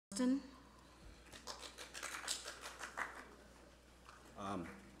Braxton.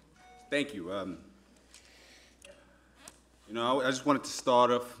 Thank you. I just wanted to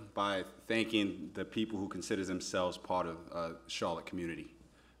start off by thanking the people who consider themselves part of the Charlotte community.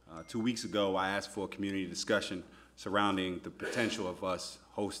 2 weeks ago, I asked for a community discussion surrounding the potential of us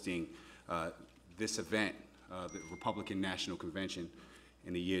hosting this event, the Republican National Convention,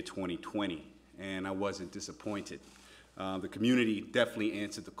 in the year 2020, and I wasn't disappointed. The community definitely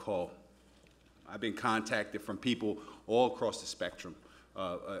answered the call. I've been contacted from people all across the spectrum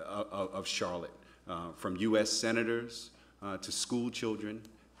of Charlotte, from U.S. senators to school children,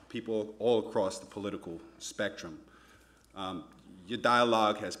 people all across the political spectrum. Your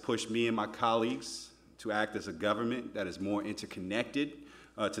dialogue has pushed me and my colleagues to act as a government that is more interconnected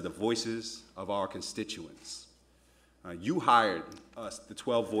to the voices of our constituents. You hired us, the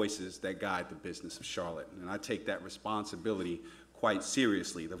 12 voices that guide the business of Charlotte, and I take that responsibility quite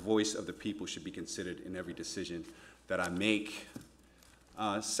seriously. The voice of the people should be considered in every decision that I make.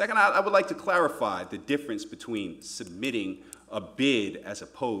 Second, I would like to clarify the difference between submitting a bid as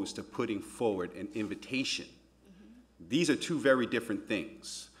opposed to putting forward an invitation. These are two very different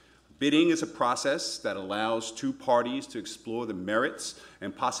things. Bidding is a process that allows two parties to explore the merits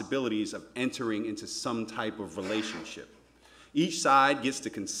and possibilities of entering into some type of relationship. Each side gets to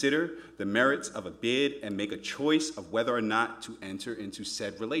consider the merits of a bid and make a choice of whether or not to enter into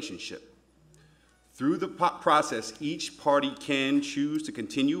said relationship. Through the process, each party can choose to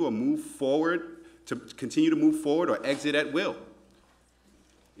continue to move forward or exit at will.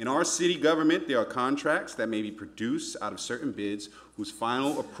 In our city government, there are contracts that may be produced out of certain bids whose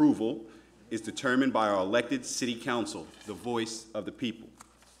final approval is determined by our elected city council, the voice of the people.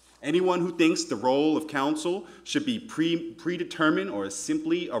 Anyone who thinks the role of council should be predetermined or is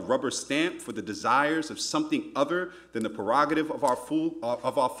simply a rubber stamp for the desires of something other than the prerogative of our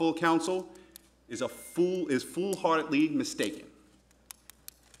full council is foolhardily mistaken.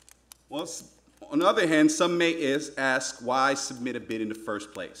 Well, on the other hand, some may ask, why submit a bid in the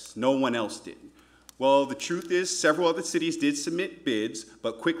first place? No one else did. Well, the truth is several other cities did submit bids,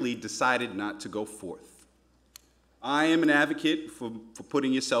 but quickly decided not to go forth. I am an advocate for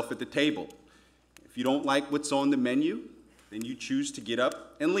putting yourself at the table. If you don't like what's on the menu, then you choose to get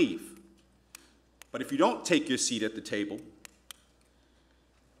up and leave. But if you don't take your seat at the table,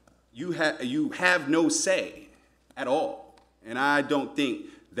 you have no say at all, and I don't think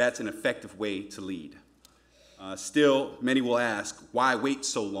that's an effective way to lead. Still, many will ask, why wait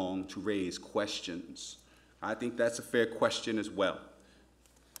so long to raise questions? I think that's a fair question as well.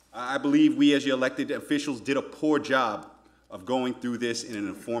 I believe we as your elected officials did a poor job of going through this in an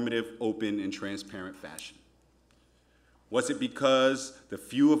informative, open, and transparent fashion. Was it because the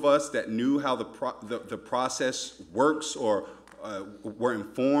few of us that knew how the process works or were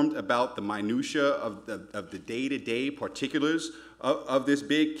informed about the minutia of the day-to-day particulars of this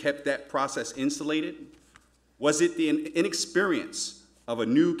bid kept that process insulated? Was it the inexperience of a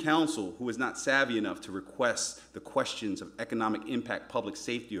new council who is not savvy enough to request the questions of economic impact, public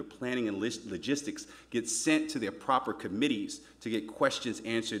safety, or planning and logistics get sent to their proper committees to get questions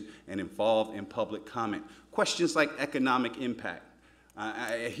answered and involved in public comment? Questions like economic impact.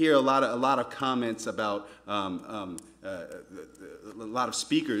 I hear a lot of comments about a lot of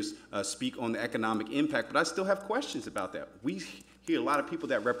speakers speak on the economic impact, but I still have questions about that. We hear a lot of people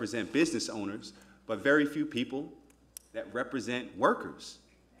that represent business owners, but very few people that represent workers.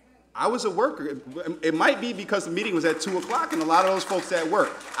 I was a worker. It might be because the meeting was at 2 o'clock and a lot of those folks at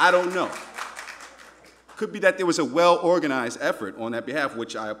work. I don't know. Could be that there was a well-organized effort on that behalf,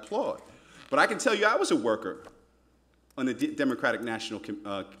 which I applaud. But I can tell you I was a worker on the Democratic National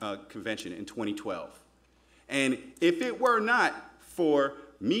Convention in 2012. And if it were not for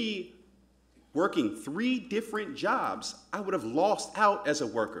me working 3 different jobs, I would have lost out as a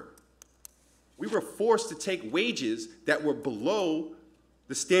worker. We were forced to take wages that were below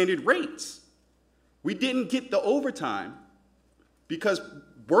the standard rates. We didn't get the overtime because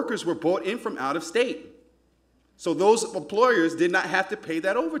workers were brought in from out of state. So those employers did not have to pay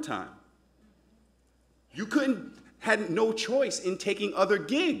that overtime. You had no choice in taking other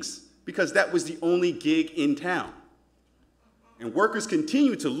gigs because that was the only gig in town. And workers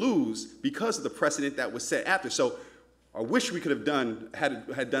continue to lose because of the precedent that was set after. So I wish we could have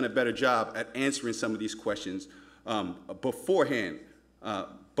had done a better job at answering some of these questions beforehand,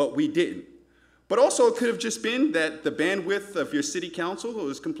 but we didn't. But also it could have just been that the bandwidth of your city council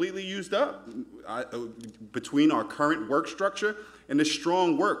was completely used up between our current work structure and the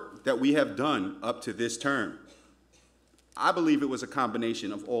strong work that we have done up to this term. I believe it was a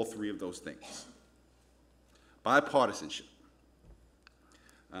combination of all 3 of those things. Bipartisanship.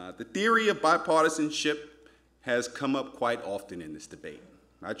 The theory of bipartisanship has come up quite often in this debate.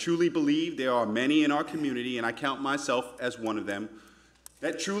 I truly believe there are many in our community, and I count myself as one of them,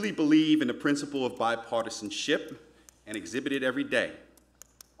 that truly believe in the principle of bipartisanship and exhibit it every day.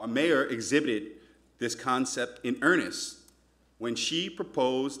 Our mayor exhibited this concept in earnest when she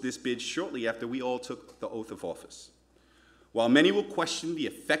proposed this bid shortly after we all took the oath of office. While many will question the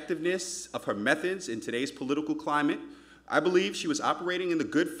effectiveness of her methods in today's political climate, I believe she was operating in the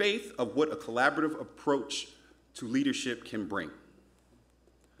good faith of what a collaborative approach to leadership can bring.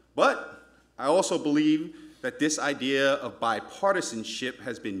 But I also believe that this idea of bipartisanship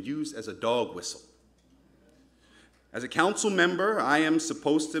has been used as a dog whistle. As a council member, I am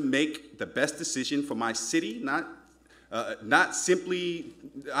supposed to make the best decision for my city, I'm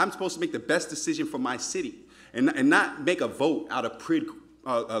supposed to make the best decision for my city and not make a vote out of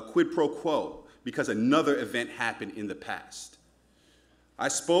quid pro quo because another event happened in the past. I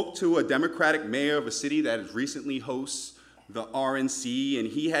spoke to a Democratic mayor of a city that has recently hosted the RNC, and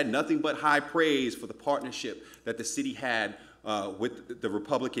he had nothing but high praise for the partnership that the city had with the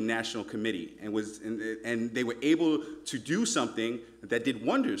Republican National Committee, and they were able to do something that did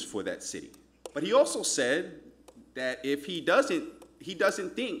wonders for that city. But he also said that if he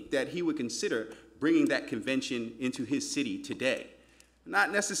doesn't think that he would consider bringing that convention into his city today,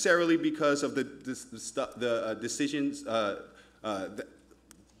 not necessarily because of the decisions, the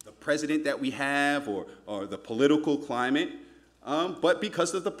president that we have or the political climate, but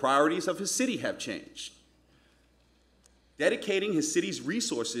because of the priorities of his city have changed. Dedicating his city's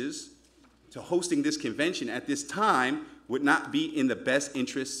resources to hosting this convention at this time would not be in the best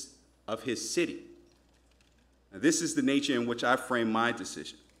interest of his city. Now, this is the nature in which I frame my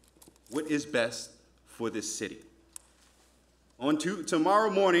decision. What is best for this city?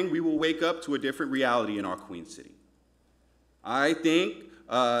 Tomorrow morning, we will wake up to a different reality in our Queen City. I think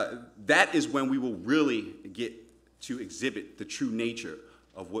that is when we will really get to exhibit the true nature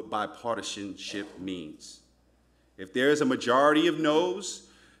of what bipartisanship means. If there is a majority of no's,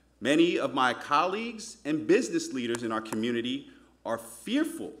 many of my colleagues and business leaders in our community are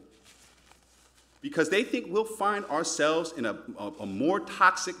fearful because they think we'll find ourselves in a more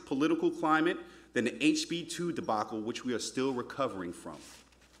toxic political climate than the HB2 debacle, which we are still recovering from.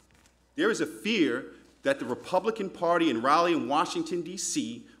 There is a fear that the Republican Party in Raleigh and Washington,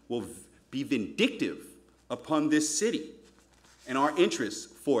 D.C. will be vindictive upon this city and our interests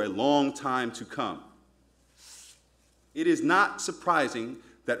for a long time to come. It is not surprising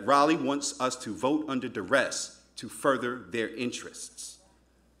that Raleigh wants us to vote under duress to further their interests.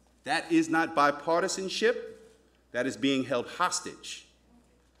 That is not bipartisanship, that is being held hostage.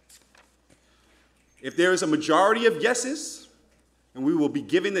 If there is a majority of yeses, and we will be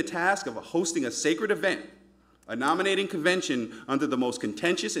given the task of hosting a sacred event, a nominating convention under the most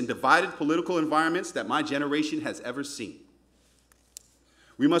contentious and divided political environments that my generation has ever seen.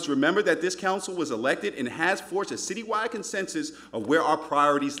 We must remember that this council was elected and has forged a citywide consensus of where our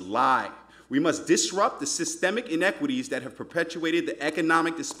priorities lie. We must disrupt the systemic inequities that have perpetuated the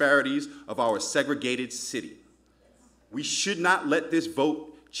economic disparities of our segregated city. We should not let this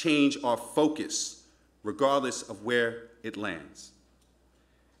vote change our focus, regardless of where it lands.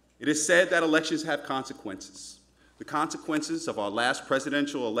 It is said that elections have consequences. The consequences of our last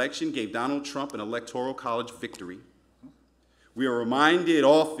presidential election gave Donald Trump an electoral college victory. We are reminded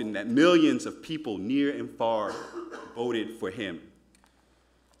often that millions of people near and far voted for him.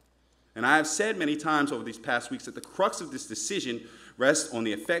 And I have said many times over these past weeks that the crux of this decision rests on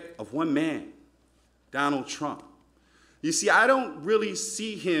the effect of one man, Donald Trump. You see, I don't really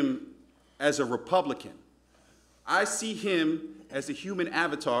see him as a Republican. I see him as a human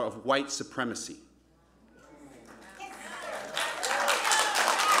avatar of white supremacy.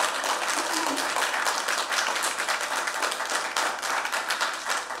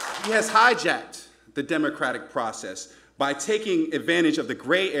 He has hijacked the democratic process by taking advantage of the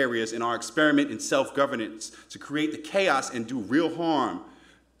gray areas in our experiment in self-governance to create the chaos and do real harm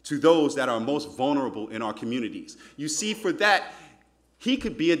to those that are most vulnerable in our communities. You see, for that, he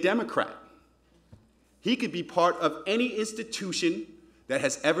could be a Democrat. He could be part of any institution that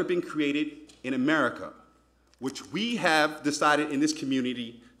has ever been created in America, which we have decided in this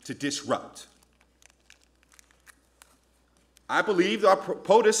community to disrupt. I believe our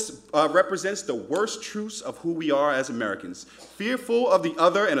POTUS represents the worst truths of who we are as Americans, fearful of the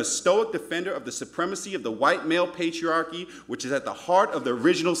other and a stoic defender of the supremacy of the white male patriarchy, which is at the heart of the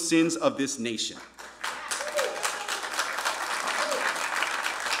original sins of this nation.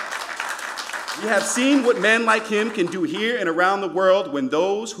 We have seen what men like him can do here and around the world when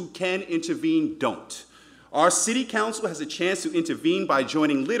those who can intervene don't. Our city council has a chance to intervene by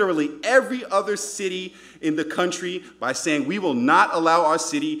joining literally every other city in the country by saying we will not allow our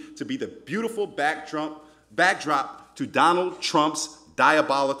city to be the beautiful backdrop to Donald Trump's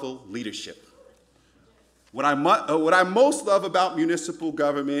diabolical leadership. What I most love about municipal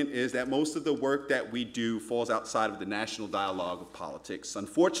government is that most of the work that we do falls outside of the national dialogue of politics.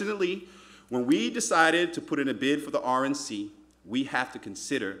 Unfortunately, when we decided to put in a bid for the RNC, we have to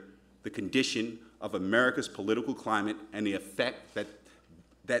consider the condition of America's political climate and the effect that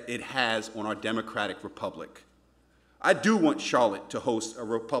it has on our democratic republic. I do want Charlotte to host a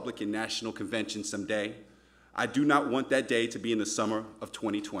Republican National Convention someday. I do not want that day to be in the summer of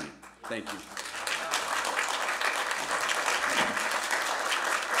 2020. Thank you.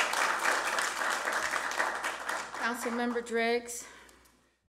 Councilmember Driggs.